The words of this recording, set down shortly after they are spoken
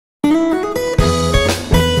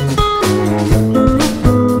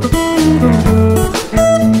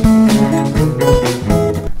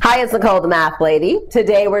Hi, it's Nicole, the Math Lady.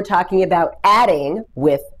 Today we're talking about adding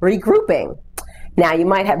with regrouping. Now, you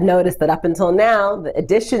might have noticed that up until now, the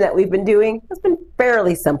addition that we've been doing has been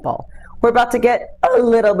fairly simple. We're about to get a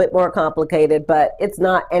little bit more complicated, but it's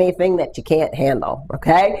not anything that you can't handle,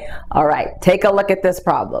 okay? All right, take a look at this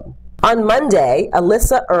problem. On Monday,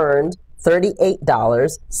 Alyssa earned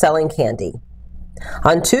 $38 selling candy.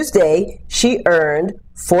 On Tuesday, she earned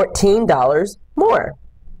 $14 more.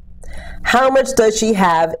 How much does she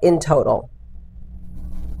have in total?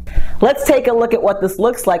 Let's take a look at what this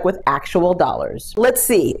looks like with actual dollars. Let's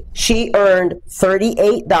see. She earned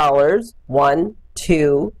 $38. 1,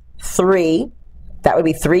 2, 3. That would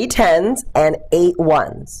be 3 tens and 8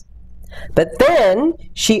 ones. But then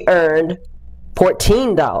she earned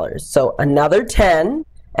 $14. So another 10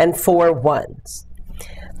 and 4 ones.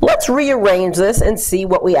 Let's rearrange this and see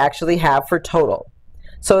what we actually have for total.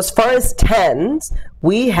 So as far as tens,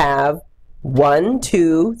 we have 1,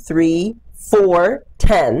 2, 3, 4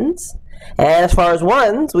 tens. And as far as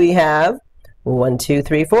ones, we have 1, 2,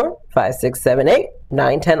 3, 4, 5, 6, 7, 8,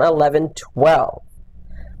 9, 10, 11, 12.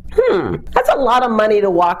 That's a lot of money to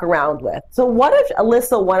walk around with. So what if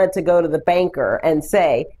Alyssa wanted to go to the banker and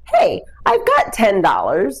say, hey, I've got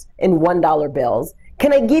 $10 in $1 bills.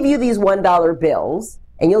 Can I give you these $1 bills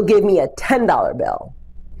and you'll give me a $10 bill?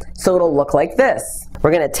 So it'll look like this.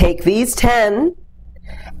 We're going to take these 10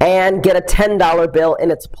 and get a $10 bill in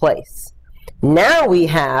its place. Now we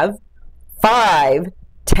have 5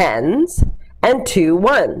 tens and 2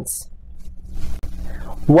 ones.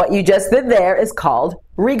 What you just did there is called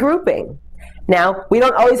regrouping. Now, we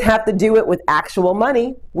don't always have to do it with actual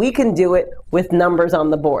money. We can do it with numbers on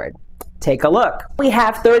the board. Take a look. We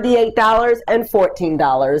have $38 and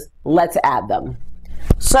 $14. Let's add them.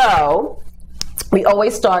 So, we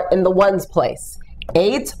always start in the ones place.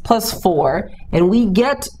 8 plus 4, and we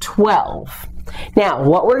get 12. Now,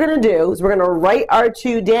 what we're going to do is we're going to write our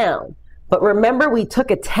 2 down. But remember, we took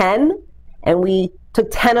a 10, and we took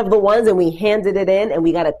 10 of the ones, and we handed it in, and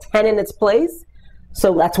we got a 10 in its place.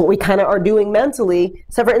 So that's what we kind of are doing mentally.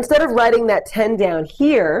 So instead of writing that 10 down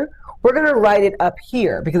here, we're going to write it up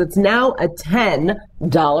here, because it's now a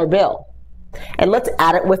 $10 bill. And let's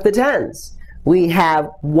add it with the tens. We have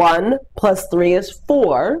 1 plus 3 is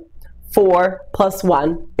 4. 4 plus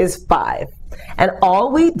 1 is 5. And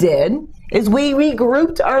all we did is we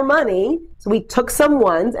regrouped our money. So we took some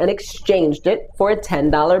ones and exchanged it for a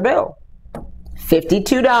 $10 bill.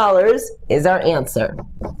 $52 is our answer.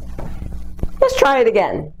 Let's try it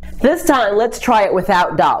again. This time, let's try it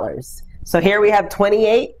without dollars. So here we have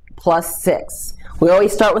 28 plus 6. We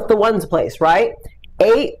always start with the ones place, right?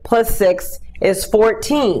 8 plus 6 is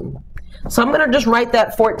 14. So I'm going to just write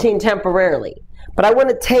that 14 temporarily. But I want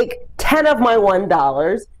to take 10 of my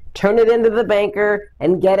 $1, turn it into the banker,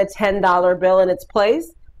 and get a $10 bill in its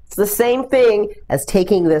place. It's the same thing as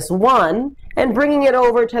taking this 1 and bringing it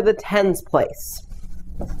over to the tens place.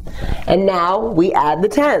 And now we add the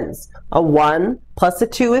tens. A 1 plus a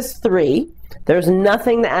 2 is 3. There's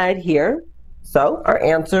nothing to add here. So our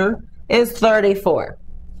answer is 34.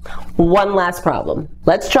 One last problem.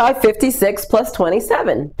 Let's try 56 plus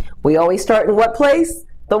 27. We always start in what place?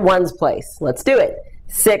 The ones place. Let's do it.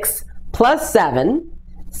 6 plus 7.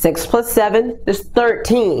 6 plus 7 is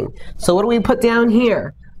 13. So what do we put down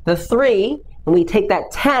here? The 3, and we take that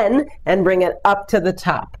 10 and bring it up to the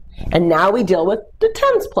top. And now we deal with the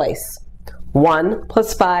tens place. 1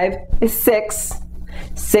 plus 5 is 6.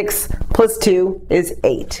 6 plus 2 is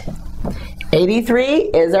 8. 83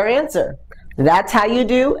 is our answer. That's how you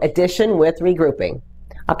do addition with regrouping.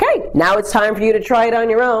 Okay, now it's time for you to try it on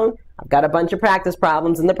your own. I've got a bunch of practice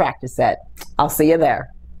problems in the practice set. I'll see you there.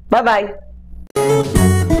 Bye-bye.